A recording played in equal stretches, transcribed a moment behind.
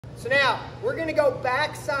So now, we're gonna go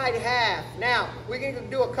backside half. Now, we're gonna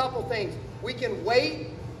do a couple things. We can wait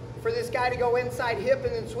for this guy to go inside hip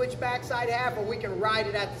and then switch backside half, or we can ride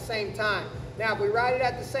it at the same time. Now, if we ride it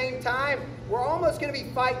at the same time, we're almost gonna be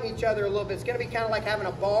fighting each other a little bit. It's gonna be kind of like having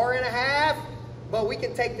a bar and a half, but we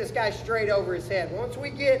can take this guy straight over his head. Once we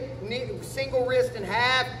get single wrist and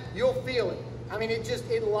half, you'll feel it. I mean,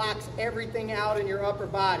 it locks everything out in your upper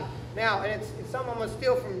body. Now, and it's something I'm gonna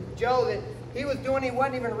steal from Joe that he was doing, he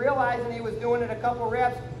wasn't even realizing he was doing it a couple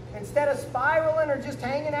reps. Instead of spiraling or just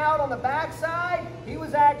hanging out on the backside, he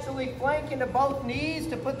was actually flanking to both knees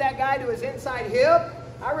to put that guy to his inside hip.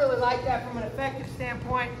 I really like that from an effective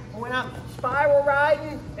standpoint. When I'm spiral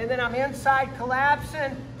riding and then I'm inside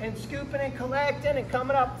collapsing and scooping and collecting and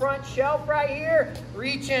coming up front shelf right here,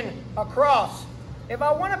 reaching across. If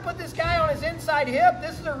I want to put this guy on his inside hip,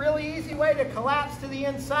 this is a really easy way to collapse to the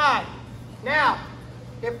inside. Now,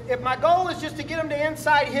 if my goal is just to get him to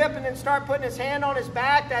inside hip and then start putting his hand on his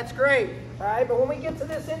back, that's great. All right, but when we get to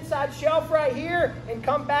this inside shelf right here and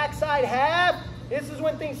come backside half, this is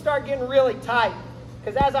when things start getting really tight.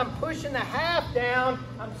 Because as I'm pushing the half down,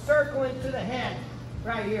 I'm circling to the head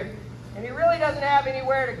right here. And he really doesn't have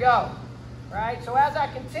anywhere to go. Right? So as I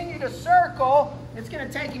continue to circle, it's going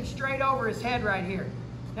to take him straight over his head right here.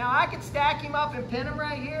 Now I can stack him up and pin him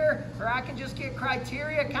right here, or I can just get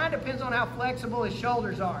criteria. It kind of depends on how flexible his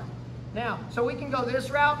shoulders are. Now, so we can go this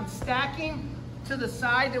route and stack him to the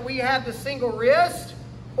side that we have the single wrist,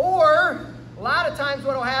 or a lot of times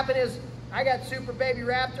what will happen is I got super baby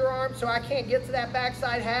raptor arms, so I can't get to that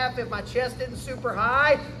backside half if my chest isn't super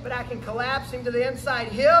high, but I can collapse him to the inside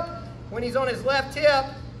hip. When he's on his left hip,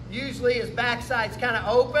 usually his backside's kind of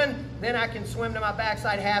open, then I can swim to my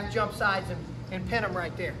backside half, jump sides, and pin him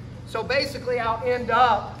right there. So basically I'll end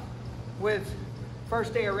up with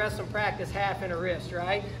first day of wrestling practice half in a wrist,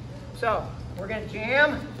 right? So we're gonna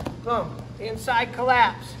jam, boom, inside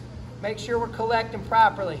collapse. Make sure we're collecting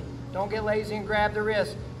properly. Don't get lazy and grab the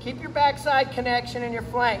wrist. Keep your backside connection in your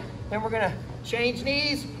flank. Then we're gonna change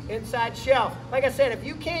knees, inside shelf. Like I said, if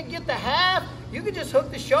you can't get the half, you can just hook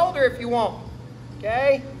the shoulder if you want,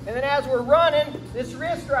 okay? And then as we're running, this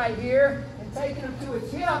wrist right here and taking him to his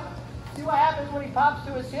hip, see what happens when he pops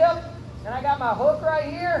to his hip? And I got my hook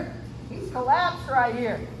right here. He's collapsed right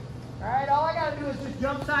here. All right, all I gotta do is just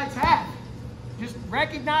jump sides half. Just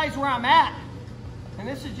recognize where I'm at. And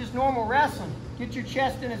this is just normal wrestling. Get your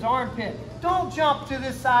chest in his armpit. Don't jump to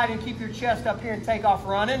this side and keep your chest up here and take off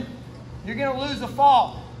running. You're gonna lose a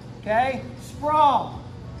fall, okay? Sprawl.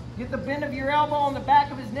 Get the bend of your elbow on the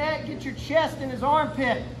back of his neck, get your chest in his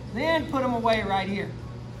armpit. Then put him away right here,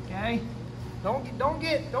 okay? Don't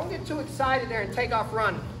get too excited there and take off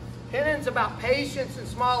running. Pinning's about patience and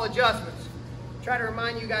small adjustments. Try to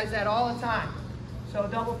remind you guys that all the time. So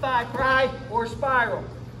double thigh pry or spiral.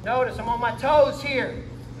 Notice I'm on my toes here.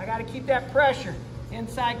 I got to keep that pressure.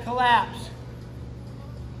 Inside collapse.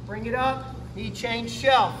 Bring it up, knee change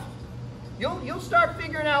shelf. You'll start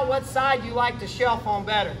figuring out what side you like to shelf on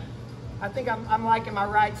better. I think I'm liking my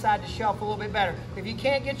right side to shelf a little bit better. If you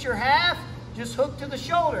can't get your half, just hook to the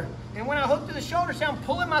shoulder. And when I hook to the shoulder, see I'm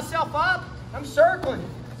pulling myself up, I'm circling,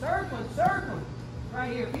 circling.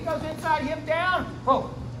 Right here. If he goes inside hip down, whoa.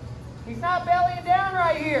 He's not bellying down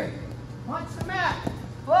right here. Punch the mat,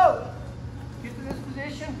 float. Get to this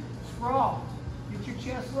position, sprawl. Get your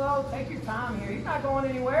chest low, take your time here. He's not going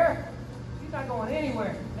anywhere. He's not going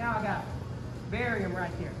anywhere. Now I got it. Bury him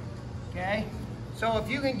right there, okay? So if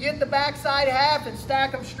you can get the backside half and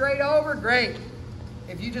stack them straight over, great.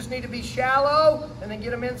 If you just need to be shallow and then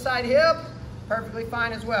get them inside hip, perfectly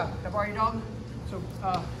fine as well. Can I borrow your dog? So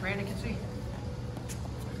Brandon can see.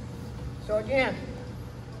 So again,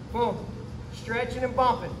 boom, stretching and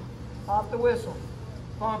bumping off the whistle.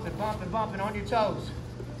 Bumping on your toes.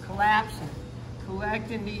 Collapsing,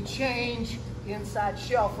 collecting, knee change, inside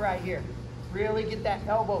shelf right here. Really get that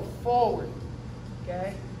elbow forward,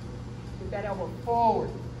 okay? Get that elbow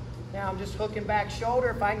forward. Now I'm just hooking back shoulder.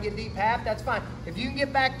 If I can get deep half, that's fine. If you can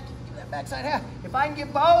get back, get that backside half. If I can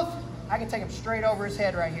get both, I can take him straight over his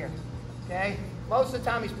head right here, okay? Most of the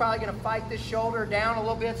time he's probably gonna fight this shoulder down a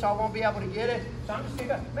little bit, so I won't be able to get it. So I'm just gonna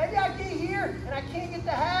go, maybe I get here and I can't get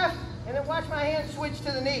the half, and then watch my hand switch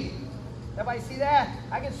to the knee. Everybody see that?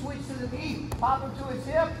 I can switch to the knee, pop him to his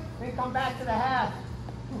hip, then come back to the half.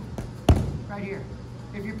 Right here,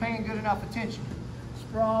 if you're paying good enough attention.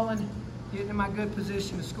 Sprawling, getting in my good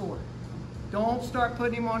position to score. Don't start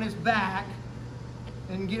putting him on his back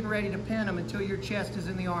and getting ready to pin him until your chest is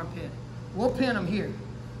in the armpit. We'll pin him here,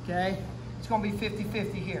 okay? It's gonna be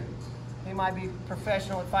 50-50 here. He might be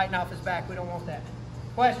professional at fighting off his back. We don't want that.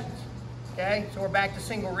 Questions? Okay, so we're back to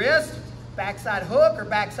single wrist. backside hook or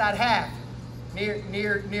backside half.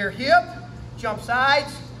 Near hip, jump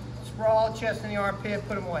sides, sprawl, chest in the armpit,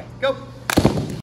 put them away. Go.